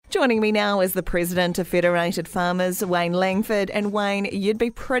Joining me now is the President of Federated Farmers, Wayne Langford. And Wayne, you'd be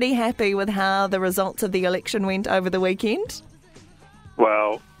pretty happy with how the results of the election went over the weekend?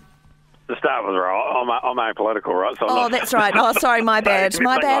 Well, to start with, I'm apolitical, right? So that's right. Oh, sorry, my bad.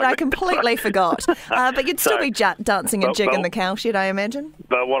 My bad, I completely forgot. But you'd still be dancing and jigging the cowshed, I imagine.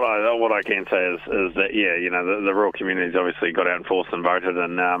 But what I can say is that, the rural community's obviously got out in force and voted,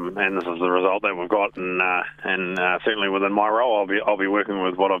 and this is the result that we've got. And certainly within my role, I'll be working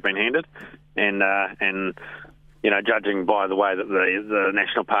with what I've been handed, and judging by the way that the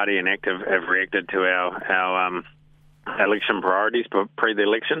National Party and ACT have reacted to our election priorities pre the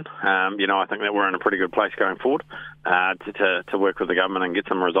election. I think that we're in a pretty good place going forward to work with the government and get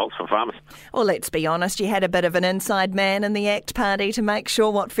some results for farmers. Well, let's be honest, you had a bit of an inside man in the ACT Party to make sure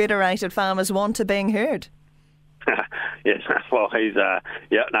what Federated Farmers want are being heard. Yes, well, he's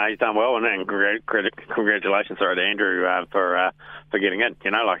done well, and congratulations, to Andrew for getting in.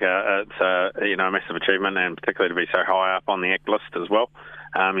 It's a massive achievement, and particularly to be so high up on the ACT list as well.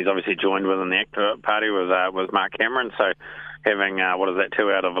 He's obviously joined within the ACT Party with Mark Cameron, so having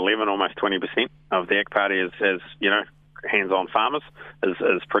 2 out of 11, almost 20% of the ACT Party as hands-on farmers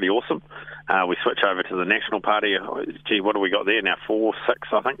is pretty awesome. We switch over to the National Party. What do we got there now? 4, 6,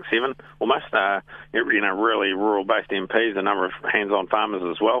 I think, 7 almost. Really rural-based MPs, a number of hands-on farmers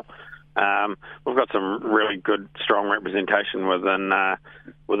as well. We've got some really good, strong representation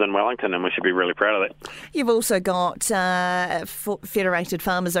within Wellington, and we should be really proud of that. You've also got Federated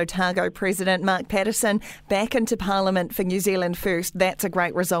Farmers Otago President Mark Patterson back into Parliament for New Zealand First. That's a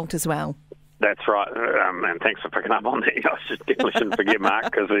great result as well. That's right, and thanks for picking up on that. I definitely shouldn't forget Mark,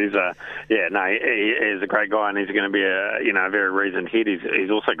 because he's a great guy, and he's going to be a very reasoned head.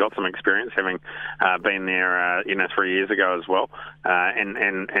 He's also got some experience, having been there 3 years ago as well,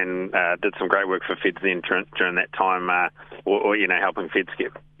 and did some great work for Feds then during that time, helping Feds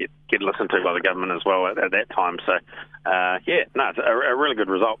get listened to by the government as well at that time. So it's a really good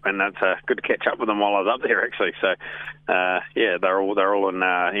result, and that's good to catch up with them while I was up there actually. So they're all in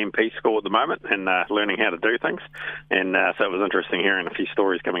MP school at the moment, and learning how to do things, and so it was interesting hearing a few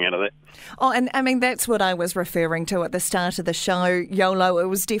stories coming out of that. Oh, and I mean, that's what I was referring to at the start of the show, Yolo. It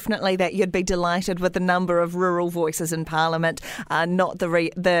was definitely that you'd be delighted with the number of rural voices in Parliament, not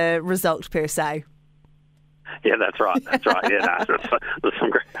the result per se. Yeah, that's right. Yeah, there's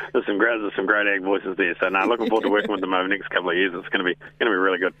some great ag voices there. So, looking forward to working with them over the next couple of years. It's going to be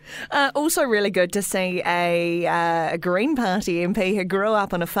really good. Also, really good to see a Green Party MP who grew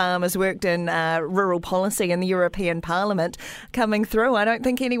up on a farm, has worked in rural policy in the European Parliament, coming through. I don't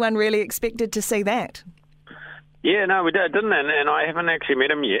think anyone really expected to see that. Yeah, no, we didn't, and I haven't actually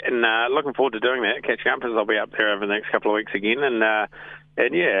met him yet, and looking forward to doing that, catching up, as I'll be up there over the next couple of weeks again, and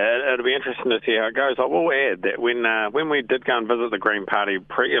it'll be interesting to see how it goes. I will add that when we did go and visit the Green Party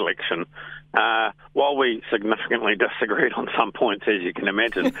pre-election, while we significantly disagreed on some points, as you can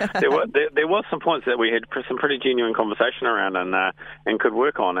imagine, there was some points that we had some pretty genuine conversation around and could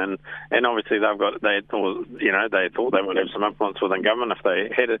work on, and obviously they thought they would have some influence within government if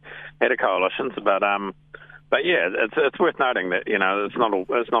they had a coalition, But yeah, it's worth noting that it's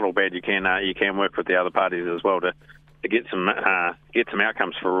not all bad. You can work with the other parties as well to get some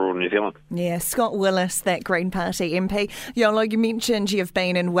outcomes for rural New Zealand. Yeah, Scott Willis, that Green Party MP. Yolo, you mentioned you've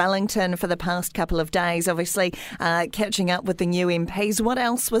been in Wellington for the past couple of days, obviously catching up with the new MPs. What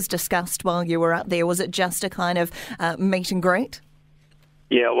else was discussed while you were up there? Was it just a kind of meet and greet?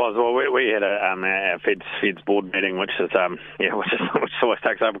 Yeah, it was. Well, we had a Feds board meeting, which always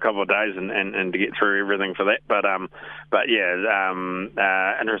takes up a couple of days and to get through everything for that.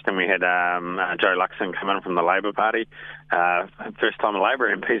 Interesting. We had Joe Luxon come in from the Labor Party. First time a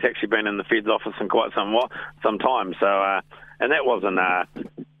Labor MP's actually been in the Feds office in quite some time. So, and that wasn't,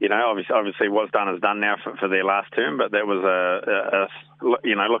 obviously what's done is done now for their last term. But that was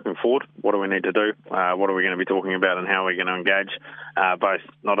looking forward. What do we need to do? What are we going to be talking about, and how are we going to engage both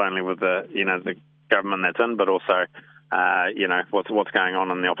not only with the government that's in, but also what's going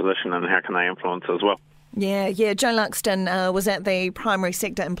on in the opposition, and how can they influence as well. Yeah. Joe Luxton was at the Primary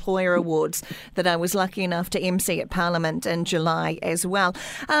Sector Employer Awards that I was lucky enough to MC at Parliament in July as well.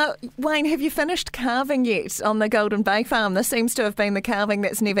 Wayne, have you finished carving yet on the Golden Bay farm? This seems to have been the carving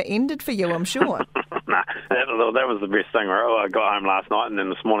that's never ended for you, I'm sure. That was the best thing. I got home last night, and then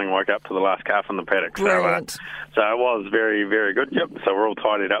this morning woke up to the last calf in the paddock. Brilliant. So it was very, very good. Yep. So we're all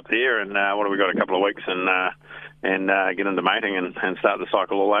tidied up there, and what have we got? A couple of weeks and get into mating and start the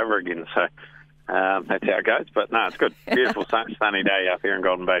cycle all over again. So That's how it goes. But no, it's good. Beautiful sunny day up here in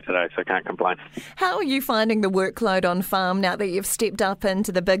Golden Bay today, so can't complain. How are you finding the workload on farm now that you've stepped up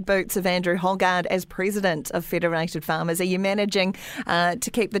into the big boots of Andrew Hoggard as president of Federated Farmers? Are you managing to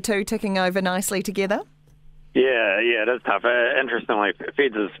keep the two ticking over nicely together? Yeah, it is tough. Interestingly,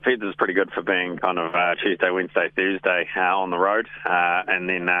 Feds is pretty good for being kind of Tuesday, Wednesday, Thursday on the road, and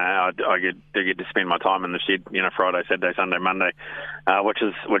then I get to spend my time in the shed, Friday, Saturday, Sunday, Monday, which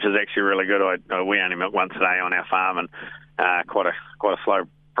is actually really good. We only milk once a day on our farm, and quite a slow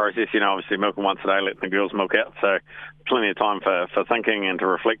process. Obviously milking once a day, letting the girls milk out, so plenty of time for thinking and to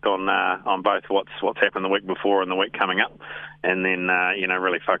reflect on both what's happened the week before and the week coming up, and then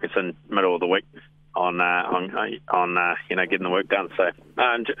really focus in middle of the week on getting the work done. So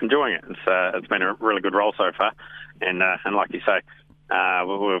enjoying it. It's been a really good role so far, and like you say,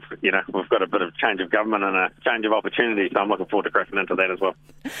 we've got a bit of change of government and a change of opportunity, so I'm looking forward to cracking into that as well.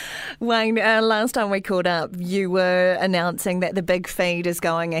 Wayne, last time we caught up, you were announcing that the big feed is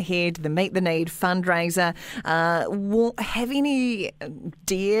going ahead, the Meet the Need fundraiser. Have any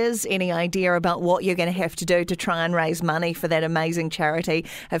dares, any idea about what you're going to have to do to try and raise money for that amazing charity?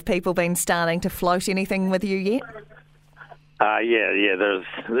 Have people been starting to float anything with you yet?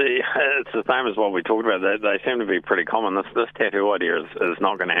 It's the same as what we talked about. They seem to be pretty common. This tattoo idea is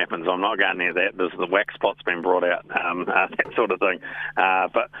not going to happen, so I'm not going near that. The wax spot's been brought out, that sort of thing.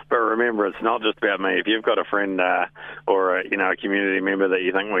 But remember, it's not just about me. If you've got a friend or a community member that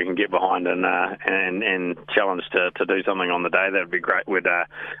you think we can get behind and challenge to do something on the day, that would be great. We'd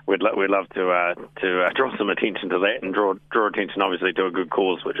love to draw some attention to that and draw attention, obviously, to a good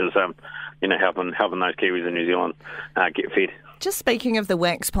cause, which is helping those Kiwis in New Zealand get fed. Just speaking of the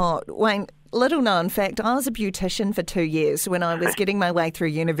wax pot, Wayne, little known fact, I was a beautician for 2 years when I was getting my way through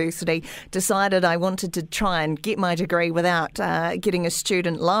university, decided I wanted to try and get my degree without getting a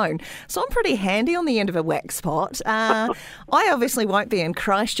student loan. So I'm pretty handy on the end of a wax pot. I obviously won't be in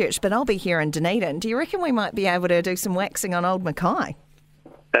Christchurch, but I'll be here in Dunedin. Do you reckon we might be able to do some waxing on old Mackay?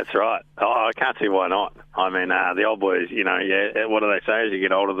 That's right. I can't see why not. I mean, the old boys, what do they say? As you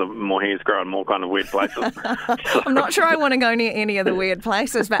get older, the more hairs grow in more kind of weird places. I'm not sure I want to go near any of the weird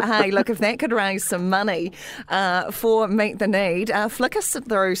places, but hey, look, if that could raise some money for Meet the Need, flick us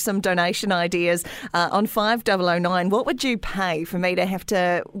through some donation ideas on 5009. What would you pay for me to have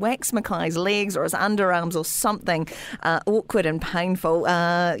to wax Mackay's legs or his underarms or something awkward and painful?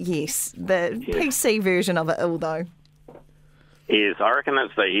 Yes, the PC version of it all, though. Ears. I reckon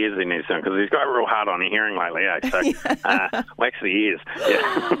it's the ears he needs to, because he's got real hard on hearing lately, So wax the ears.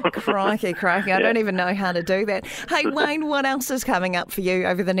 Yeah. Crikey. I don't even know how to do that. Hey, Wayne, what else is coming up for you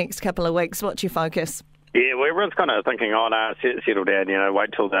over the next couple of weeks? What's your focus? Yeah, well, everyone's kind of thinking, settle down, wait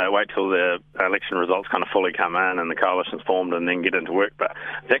till the election results kind of fully come in and the coalition's formed and then get into work. But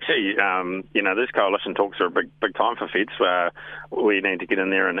it's actually, these coalition talks are a big time for Feds. We need to get in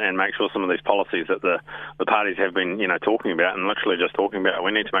there and make sure some of these policies that the parties have been, talking about and literally just talking about,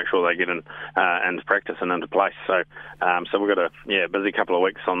 we need to make sure they get into practice and into place. So we've got a busy couple of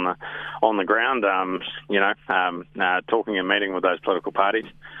weeks on the ground, talking and meeting with those political parties.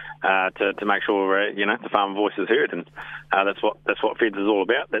 To make sure the farmer voice is heard, and that's what Feds is all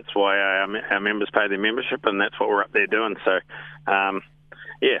about. That's why our members pay their membership, and that's what we're up there doing. So.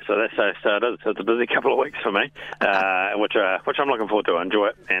 So it is. It's a busy couple of weeks for me, which I'm looking forward to. I enjoy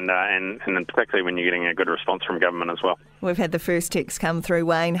it, and particularly when you're getting a good response from government as well. We've had the first text come through,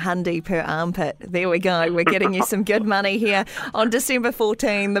 Wayne, Hundy per armpit. There we go. We're getting you some good money here on December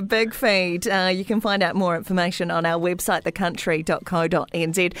 14, the big feed. You can find out more information on our website,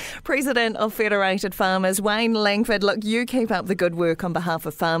 thecountry.co.nz. President of Federated Farmers, Wayne Langford. Look, you keep up the good work on behalf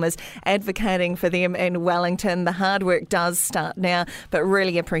of farmers, advocating for them in Wellington. The hard work does start now, but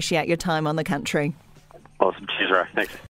really appreciate your time on The Country. Awesome. Cheers, Ray. Thanks.